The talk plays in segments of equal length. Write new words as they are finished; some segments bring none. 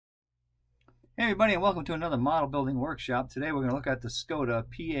Hey everybody, and welcome to another model building workshop. Today we're going to look at the Skoda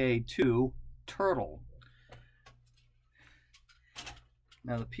PA-II Turtle.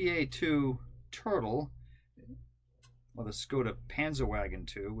 Now the PA-II Turtle, or the Skoda Panzerwagen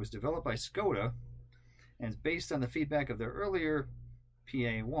II, was developed by Skoda and is based on the feedback of their earlier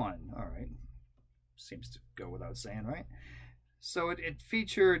PA-I. Alright, seems to go without saying, right? So it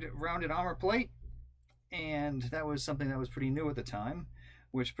featured rounded armor plate, and that was something that was pretty new at the time,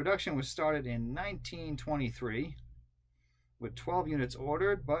 which production was started in 1923 with 12 units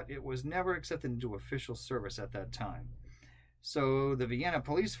ordered, but it was never accepted into official service at that time. So the Vienna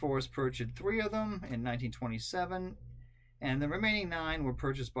police force purchased 3 of them in 1927, and the remaining 9 were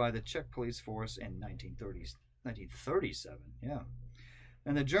purchased by the Czech police force in 1937. Yeah.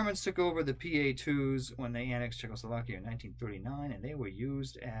 And the Germans took over the PA-IIs when they annexed Czechoslovakia in 1939, and they were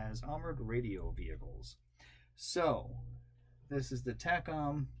used as armored radio vehicles. So this is the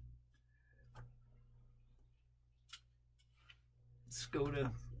Takom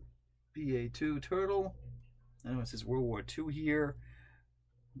Skoda PA-II Turtle. I know it says World War II here.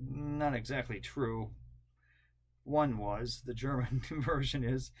 Not exactly true. One was. The German version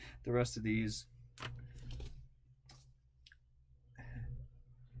is. The rest of these,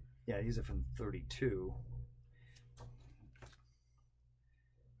 yeah, these are from 32.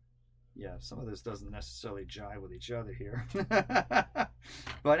 Yeah, some of this doesn't necessarily jive with each other here.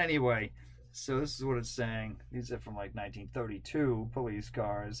 But anyway, so this is what it's saying. These are from like 1932 police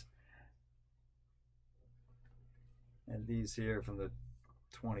cars. And these here from the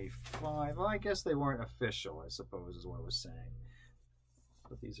 25. Well, I guess they weren't official, I suppose, is what I was saying.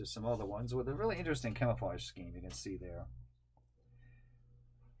 But these are some other ones with a really interesting camouflage scheme you can see there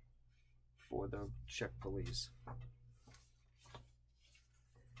for the Czech police.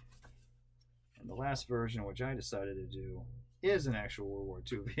 And the last version, which I decided to do, is an actual World War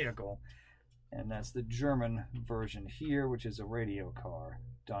II vehicle. And that's the German version here, which is a radio car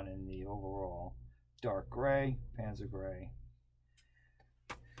done in the overall dark gray, Panzer gray.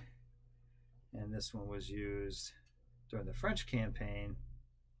 And this one was used during the French campaign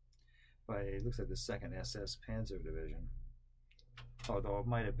by, it looks like, the 2nd SS Panzer Division. Although it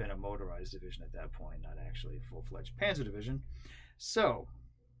might have been a motorized division at that point, not actually a full-fledged Panzer Division. So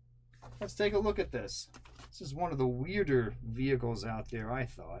let's take a look at this. This is one of the weirder vehicles out there, I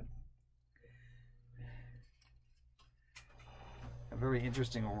thought. A very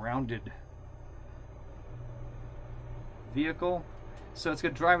interesting rounded vehicle. So it's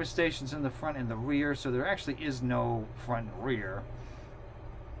got driver stations in the front and the rear, so there actually is no front and rear.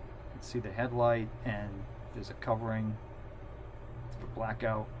 You can see the headlight, and there's a covering for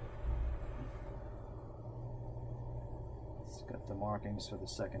blackout. It's got the markings for the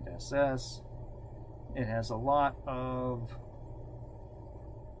 2nd SS. It has a lot of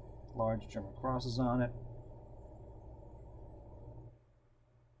large German crosses on it.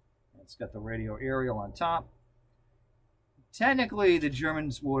 It's got the radio aerial on top. Technically, the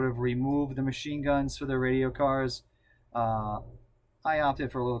Germans would have removed the machine guns for their radio cars. I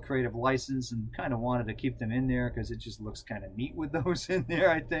opted for a little creative license and kind of wanted to keep them in there because it just looks kind of neat with those in there,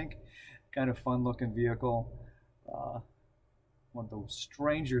 I think. Kind of fun looking vehicle. One of those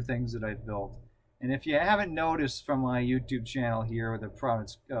stranger things that I've built. And if you haven't noticed from my YouTube channel here, the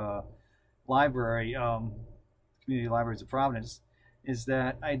Providence Library, Community Libraries of Providence, is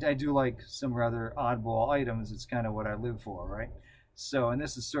that I do like some rather oddball items. It's kind of what I live for, right? So, and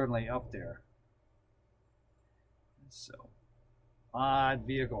this is certainly up there. So, odd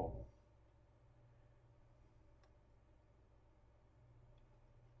vehicle.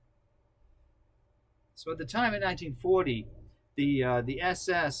 So at the time in 1940, the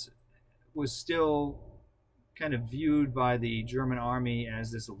SS was still kind of viewed by the German army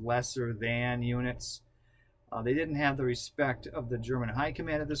as this lesser than units. They didn't have the respect of the German high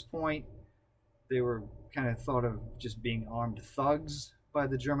command at this point. They were kind of thought of just being armed thugs by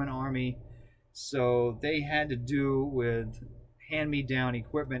the German army. So they had to do with hand-me-down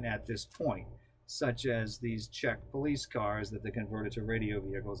equipment at this point, such as these Czech police cars that they converted to radio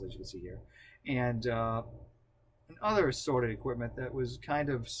vehicles, as you can see here, and other assorted equipment that was kind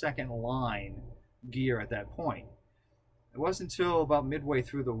of second-line gear at that point. It wasn't until about midway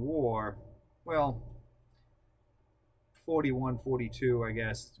through the war, well, 41, 42, I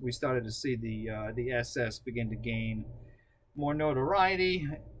guess, we started to see the SS begin to gain more notoriety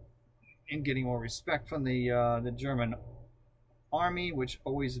and getting more respect from the German army, which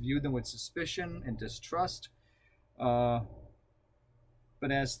always viewed them with suspicion and distrust. But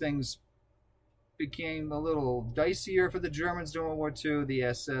as things became a little dicier for the Germans during World War II, the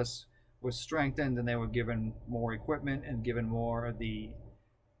SS was strengthened, and they were given more equipment and given more of the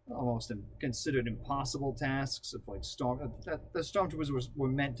almost considered impossible tasks of like that the stormtroopers were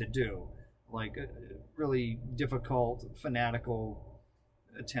meant to do, like really difficult, fanatical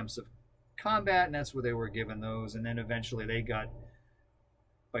attempts of combat, and that's where they were given those. And then eventually they got,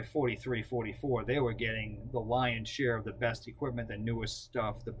 by 43, 44, they were getting the lion's share of the best equipment, the newest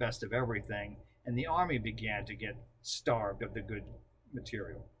stuff, the best of everything, and the Army began to get starved of the good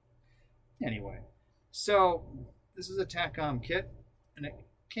material. Anyway, so this is a Takom kit, and it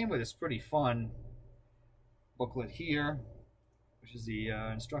came with this pretty fun booklet here, which is the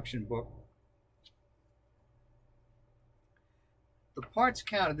instruction book. The parts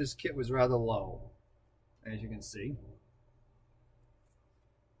count of this kit was rather low, as you can see.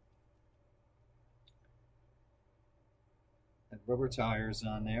 And rubber tires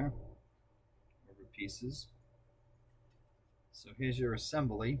on there, rubber pieces. So here's your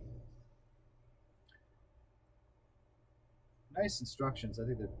assembly. Nice instructions. I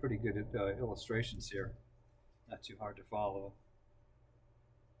think they're pretty good at illustrations here. Not too hard to follow.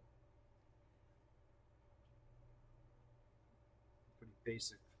 Pretty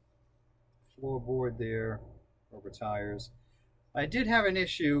basic floorboard there, rubber tires. I did have an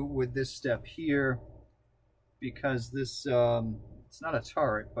issue with this step here because this, it's not a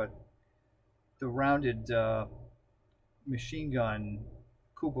turret, but the rounded machine gun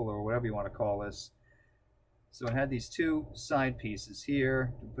cupola, or whatever you want to call this. So it had these two side pieces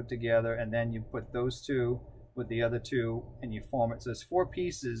here to put together, and then you put those two with the other two and you form it. So there's four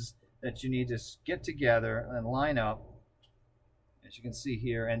pieces that you need to get together and line up, as you can see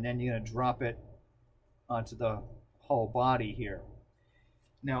here, and then you're going to drop it onto the whole body here.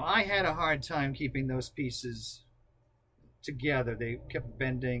 Now I had a hard time keeping those pieces together. They kept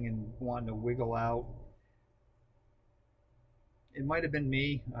bending and wanting to wiggle out. It might have been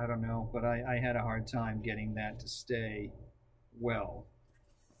me, I don't know, but I had a hard time getting that to stay well,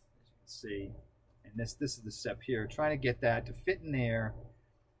 as you can see. And this is the step here, trying to get that to fit in there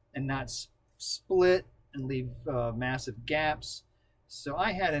and not split and leave massive gaps. So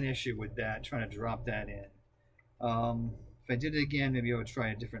I had an issue with that, trying to drop that in. If I did it again, maybe I would try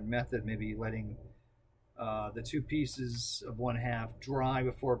a different method, maybe letting the two pieces of one half dry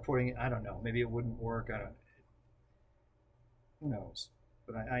before putting it. I don't know, maybe it wouldn't work. I don't know. Who knows?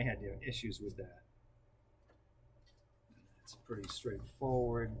 But I had issues with that. It's pretty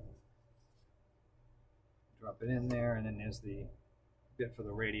straightforward. Drop it in there, and then there's the bit for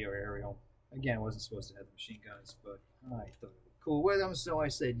the radio aerial. Again, it wasn't supposed to have the machine guns, but I thought it would be cool with them, so I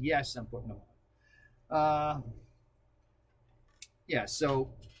said yes, I'm putting them on. Yeah, so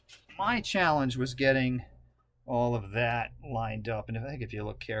my challenge was getting all of that lined up, and I think if you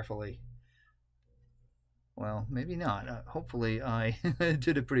look carefully, well, maybe not. Hopefully I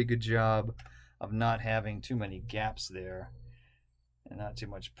did a pretty good job of not having too many gaps there and not too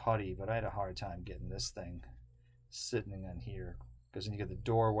much putty, but I had a hard time getting this thing sitting on here, because then you get the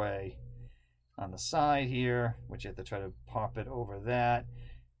doorway on the side here, which you have to try to pop it over that.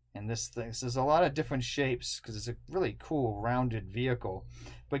 And this thing, so there's a lot of different shapes because it's a really cool rounded vehicle,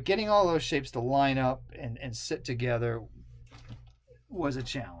 but getting all those shapes to line up and sit together was a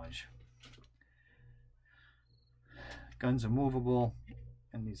challenge. Guns are movable,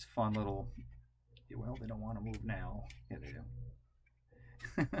 and these fun little, well, they don't want to move now. Yeah, they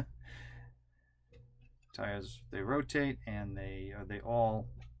do. Tires, they rotate, and they all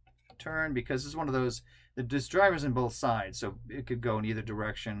turn, because it's one of those, there's drivers in both sides, so it could go in either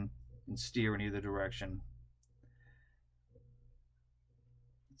direction and steer in either direction.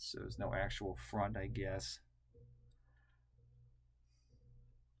 So there's no actual front, I guess.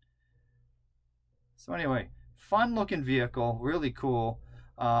 So anyway, fun looking vehicle, really cool.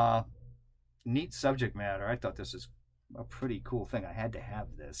 Neat subject matter. I thought this was a pretty cool thing. I had to have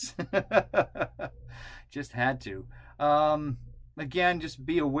this. Just had to. Again, just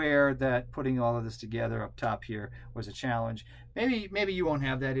be aware that putting all of this together up top here was a challenge. Maybe you won't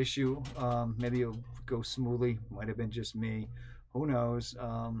have that issue. Maybe it'll go smoothly. Might have been just me. Who knows?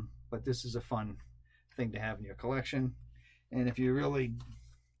 But this is a fun thing to have in your collection. And if you're really,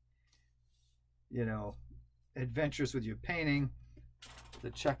 you know, adventurous with your painting,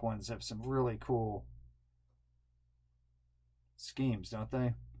 the Czech ones have some really cool schemes, don't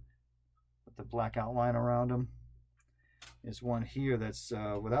they? With the black outline around them. There's one here that's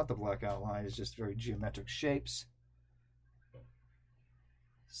without the black outline. It's just very geometric shapes.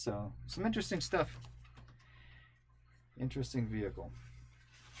 So some interesting stuff. Interesting vehicle.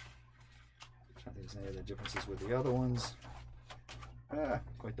 I don't think there's any other differences with the other ones.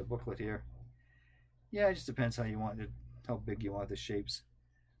 Quite the booklet here. Yeah, it just depends how you want it, how big you want the shapes.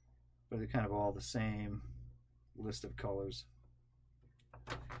 But they're kind of all the same list of colors.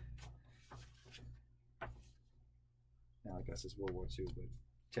 like us as World War II, but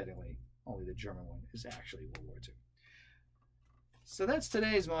technically only the German one is actually World War II. So that's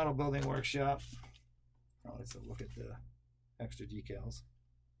today's model building workshop. Oh, let's look at the extra decals.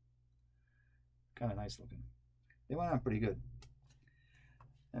 Kind of nice looking. They went on pretty good.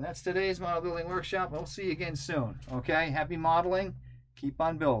 And that's today's model building workshop. We'll see you again soon. Okay? Happy modeling. Keep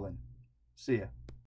on building. See ya.